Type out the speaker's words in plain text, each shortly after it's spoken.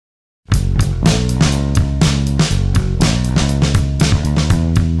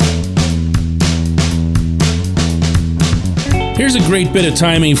Here's a great bit of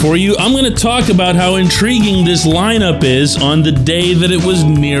timing for you. I'm going to talk about how intriguing this lineup is on the day that it was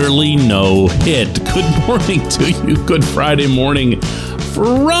nearly no hit. Good morning to you. Good Friday morning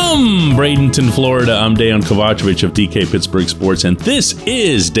from Bradenton, Florida. I'm Dejan Kovacevic of DK Pittsburgh Sports, and this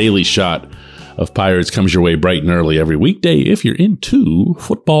is Daily Shot of Pirates. Comes your way bright and early every weekday. If you're into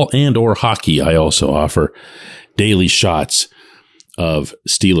football and or hockey, I also offer daily shots of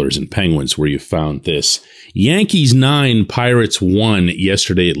Steelers and Penguins, where you found this. Yankees 9, Pirates 1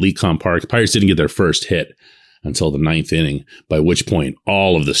 yesterday at Lecom Park. Pirates didn't get their first hit until the ninth inning, by which point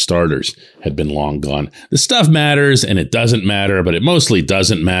all of the starters had been long gone. The stuff matters and it doesn't matter, but it mostly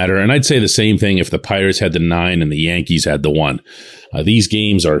doesn't matter. And I'd say the same thing if the Pirates had the 9 and the Yankees had the 1. These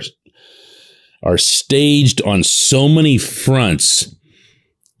games are staged on so many fronts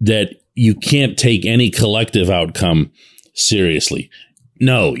that you can't take any collective outcome seriously.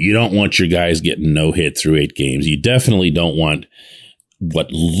 No, you don't want your guys getting no hit through 8 games. You definitely don't want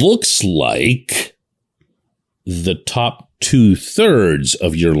what looks like the top 2/3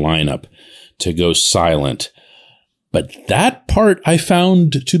 of your lineup to go silent. But that part I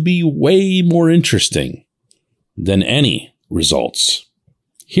found to be way more interesting than any results.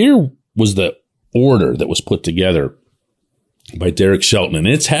 Here was the order that was put together by Derek Shelton, and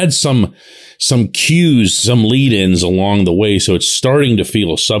it's had some cues, some lead-ins along the way, so it's starting to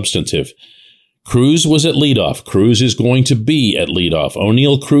feel substantive. Cruz was at leadoff. Cruz is going to be at leadoff.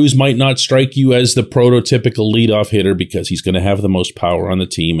 O'Neill Cruz might not strike you as the prototypical leadoff hitter because he's going to have the most power on the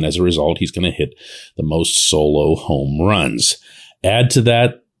team, and as a result, he's going to hit the most solo home runs. Add to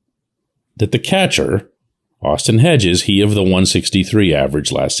that the catcher, Austin Hedges, he of the 163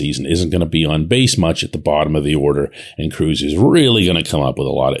 average last season, isn't going to be on base much at the bottom of the order, and Cruz is really going to come up with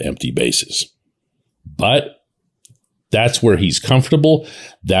a lot of empty bases. But that's where he's comfortable.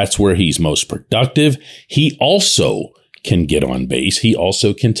 That's where he's most productive. He also can get on base. He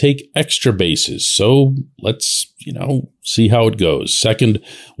also can take extra bases. So let's, see how it goes. Second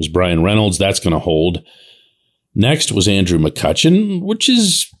was Brian Reynolds. That's going to hold. Next was Andrew McCutchen, which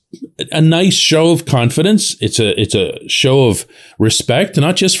is a nice show of confidence. It's a show of respect,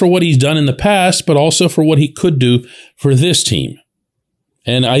 not just for what he's done in the past, but also for what he could do for this team.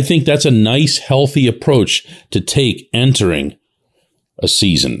 And I think that's a nice, healthy approach to take entering a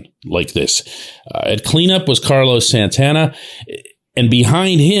season like this. At cleanup was Carlos Santana, and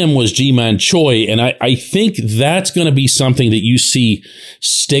behind him was Ji-Man Choi. And I think that's going to be something that you see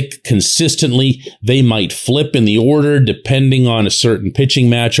stick consistently. They might flip in the order depending on a certain pitching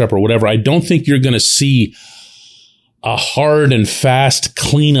matchup or whatever. I don't think you're going to see a hard and fast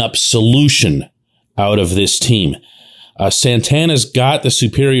cleanup solution out of this team. Santana's got the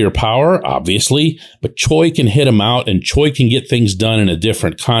superior power, obviously, but Choi can hit him out, and Choi can get things done in a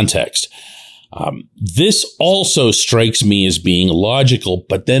different context. This also strikes me as being logical,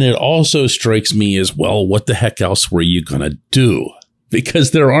 but then it also strikes me as, well, what the heck else were you going to do? Because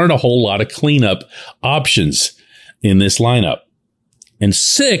there aren't a whole lot of cleanup options in this lineup. And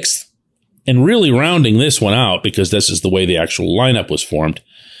sixth, and really rounding this one out, because this is the way the actual lineup was formed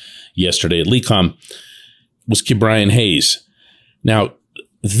yesterday at Lecom, was Ke'Bryan Hayes. Now,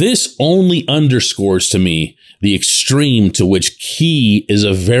 this only underscores to me the extreme to which key is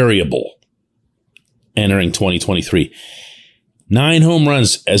a variable entering 2023. 9 home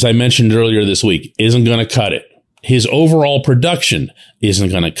runs, as I mentioned earlier this week, isn't going to cut it. His overall production isn't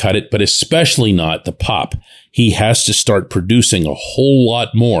going to cut it, but especially not the pop. He has to start producing a whole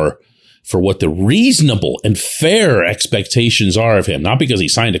lot more for what the reasonable and fair expectations are of him. Not because he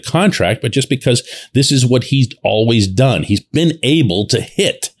signed a contract, but just because this is what he's always done. He's been able to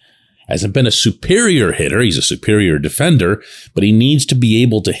hit. Hasn't been a superior hitter. He's a superior defender, but he needs to be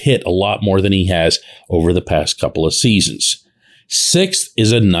able to hit a lot more than he has over the past couple of seasons. 6th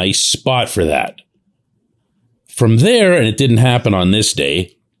is a nice spot for that. From there, and it didn't happen on this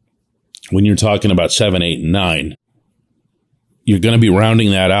day, when you're talking about 7, 8, and 9, you're going to be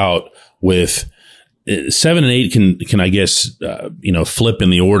rounding that out with 7 and 8 can I guess, flip in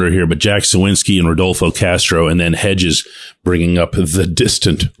the order here, but Jack Suwinski and Rodolfo Castro, and then Hedges bringing up the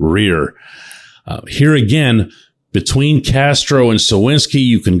distant rear. Here again, between Castro and Suwinski,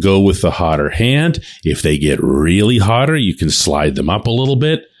 you can go with the hotter hand. If they get really hotter, you can slide them up a little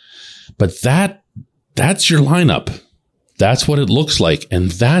bit. But that's your lineup. That's what it looks like. And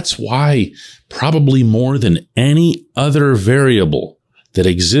that's why probably more than any other variable that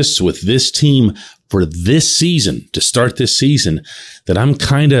exists with this team for this season, to start this season, that I'm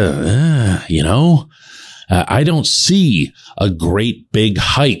kind of, I don't see a great big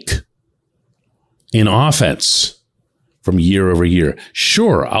hike in offense from year over year.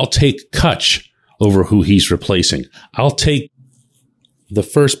 Sure, I'll take Kutch over who he's replacing. I'll take the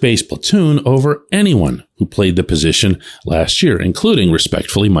first base platoon over anyone who played the position last year, including,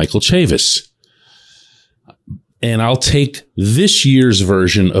 respectfully, Michael Chavis. And I'll take this year's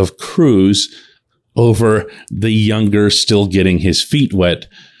version of Cruz over the younger, still getting his feet wet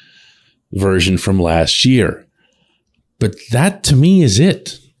version from last year. But that, to me, is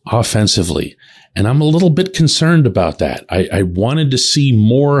it offensively. And I'm a little bit concerned about that. I wanted to see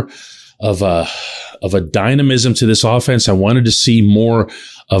more of a dynamism to this offense. I wanted to see more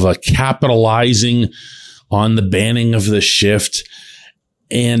of a capitalizing on the banning of the shift.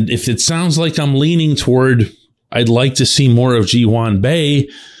 And if it sounds like I'm leaning toward, I'd like to see more of Ji-hwan Bae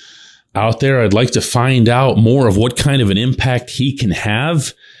out there. I'd like to find out more of what kind of an impact he can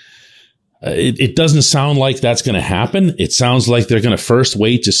have. It doesn't sound like that's going to happen. It sounds like they're going to first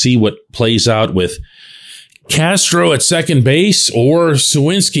wait to see what plays out with Castro at second base or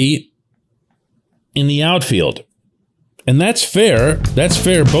Suwinski in the outfield. And that's fair. That's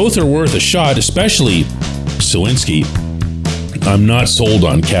fair. Both are worth a shot, especially Suwinski. I'm not sold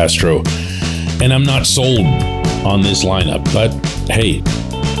on Castro, and I'm not sold on this lineup. But hey,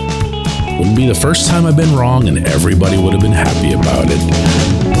 wouldn't be the first time I've been wrong, and everybody would have been happy about it.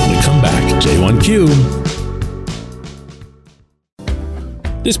 When we come back, J1Q.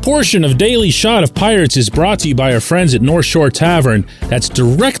 This portion of Daily Shot of Pirates is brought to you by our friends at North Shore Tavern. That's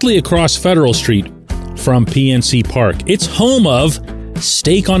directly across Federal Street from PNC Park. It's home of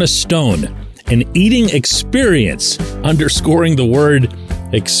Steak on a Stone, an eating experience, underscoring the word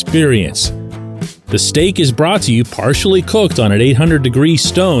experience. The steak is brought to you partially cooked on an 800-degree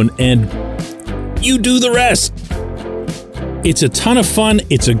stone, and you do the rest. It's a ton of fun,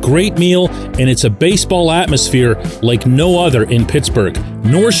 it's a great meal, and it's a baseball atmosphere like no other in Pittsburgh.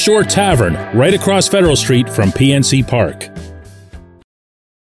 North Shore Tavern, right across Federal Street from PNC Park.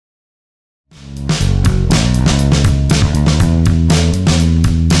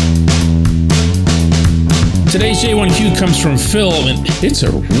 Today's J1Q comes from Phil, and it's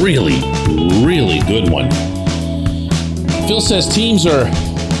a really, really good one. Phil says teams are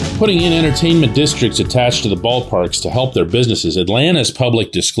putting in entertainment districts attached to the ballparks to help their businesses. Atlanta's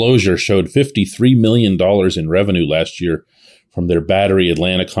public disclosure showed $53 million in revenue last year from their Battery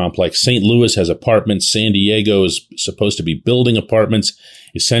Atlanta complex. St. Louis has apartments. San Diego is supposed to be building apartments,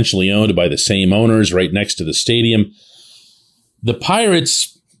 essentially owned by the same owners right next to the stadium. The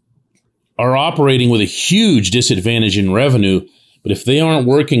Pirates are operating with a huge disadvantage in revenue, but if they aren't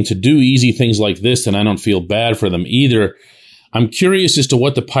working to do easy things like this, then I don't feel bad for them either. I'm curious as to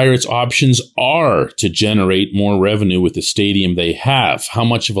what the Pirates' options are to generate more revenue with the stadium they have. How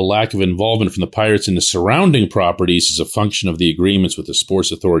much of a lack of involvement from the Pirates in the surrounding properties is a function of the agreements with the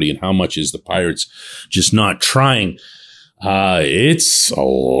Sports Authority, and how much is the Pirates just not trying? It's a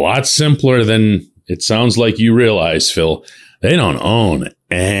lot simpler than it sounds like you realize, Phil. They don't own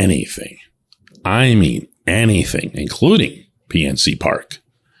anything. I mean anything, including PNC Park.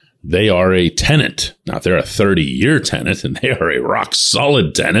 They are a tenant. Now, they're a 30-year tenant, and they are a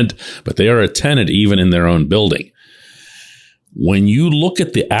rock-solid tenant, but they are a tenant even in their own building. When you look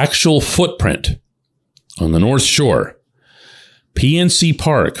at the actual footprint on the North Shore, PNC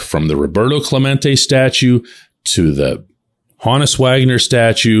Park, from the Roberto Clemente statue to the Honus Wagner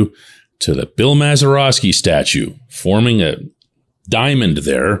statue to the Bill Mazeroski statue, forming a diamond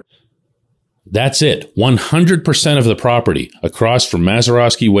there, that's it. 100% of the property across from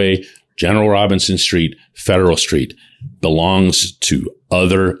Mazeroski Way, General Robinson Street, Federal Street belongs to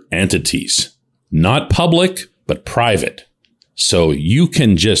other entities. Not public, but private. So you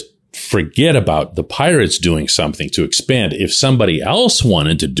can just forget about the Pirates doing something to expand. If somebody else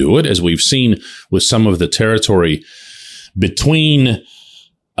wanted to do it, as we've seen with some of the territory between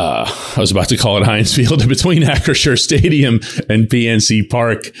I was about to call it Heinz Field, between Acrisure Stadium and PNC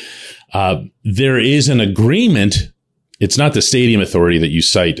Park, there is an agreement. It's not the Stadium Authority that you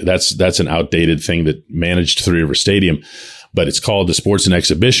cite. That's an outdated thing that managed Three River Stadium, but it's called the Sports and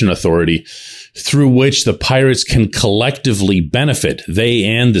Exhibition Authority, through which the Pirates can collectively benefit. They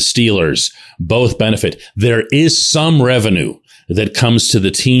and the Steelers both benefit. There is some revenue that comes to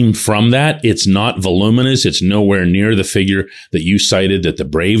the team from that. It's not voluminous. It's nowhere near the figure that you cited that the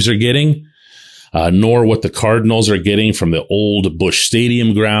Braves are getting, nor what the Cardinals are getting from the old Busch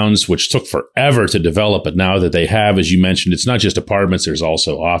Stadium grounds, which took forever to develop. But now that they have, as you mentioned, it's not just apartments. There's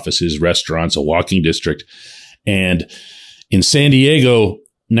also offices, restaurants, a walking district. And in San Diego,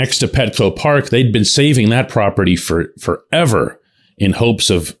 next to Petco Park, they'd been saving that property for forever in hopes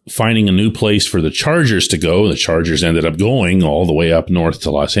of finding a new place for the Chargers to go. The Chargers ended up going all the way up north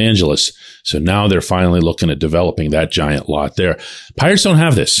to Los Angeles. So now they're finally looking at developing that giant lot there. Pirates don't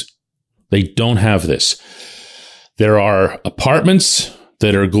have this. They don't have this. There are apartments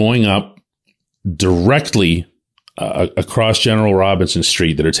that are going up directly across General Robinson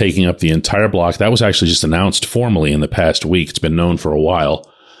Street that are taking up the entire block. That was actually just announced formally in the past week. It's been known for a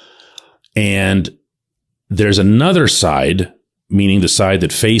while. And there's another side, meaning the side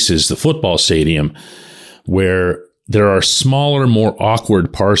that faces the football stadium, where there are smaller, more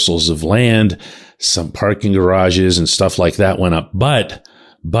awkward parcels of land, some parking garages and stuff like that went up.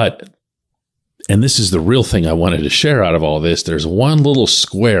 But, and this is the real thing I wanted to share out of all this, there's one little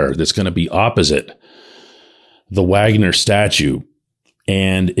square that's going to be opposite the Wagner statue.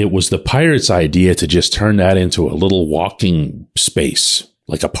 And it was the Pirates' idea to just turn that into a little walking space,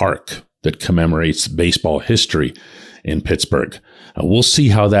 like a park that commemorates baseball history in Pittsburgh. We'll see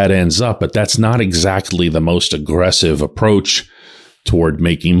how that ends up, but that's not exactly the most aggressive approach toward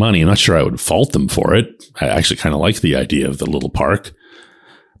making money. I'm not sure I would fault them for it. I actually kind of like the idea of the little park,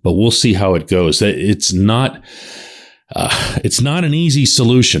 but we'll see how it goes. It's not an easy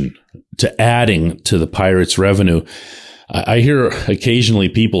solution to adding to the Pirates' revenue. I hear occasionally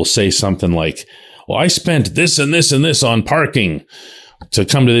people say something like, well, I spent this and this and this on parking to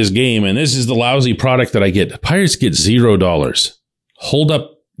come to this game, and this is the lousy product that I get. The Pirates get $0. Hold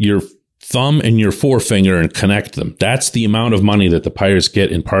up your thumb and your forefinger and connect them. That's the amount of money that the Pirates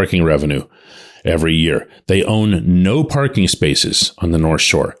get in parking revenue every year. They own no parking spaces on the North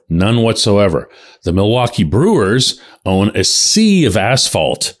Shore, none whatsoever. The Milwaukee Brewers own a sea of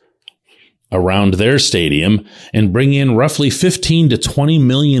asphalt around their stadium and bring in roughly 15 to 20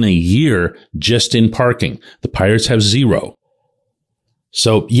 million a year just in parking. The Pirates have zero.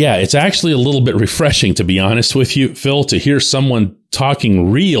 So yeah, it's actually a little bit refreshing, to be honest with you, Phil, to hear someone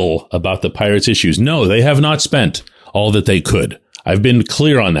talking real about the Pirates' issues. No, they have not spent all that they could. I've been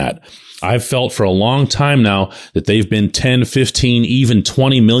clear on that. I've felt for a long time now that they've been 10, 15, even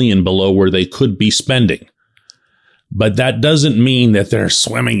 20 million below where they could be spending. But that doesn't mean that they're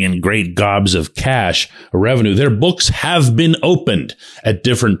swimming in great gobs of cash or revenue. Their books have been opened at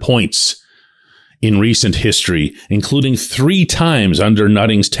different points in recent history, including 3 times under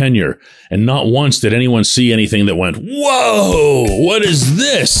Nutting's tenure. And not once did anyone see anything that went, whoa, what is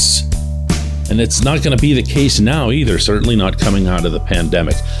this? And it's not going to be the case now either, certainly not coming out of the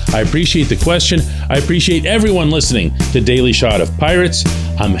pandemic. I appreciate the question. I appreciate everyone listening to Daily Shot of Pirates.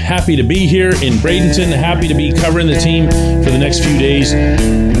 I'm happy to be here in Bradenton, happy to be covering the team for the next few days.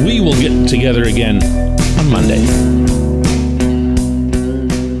 We will get together again on Monday.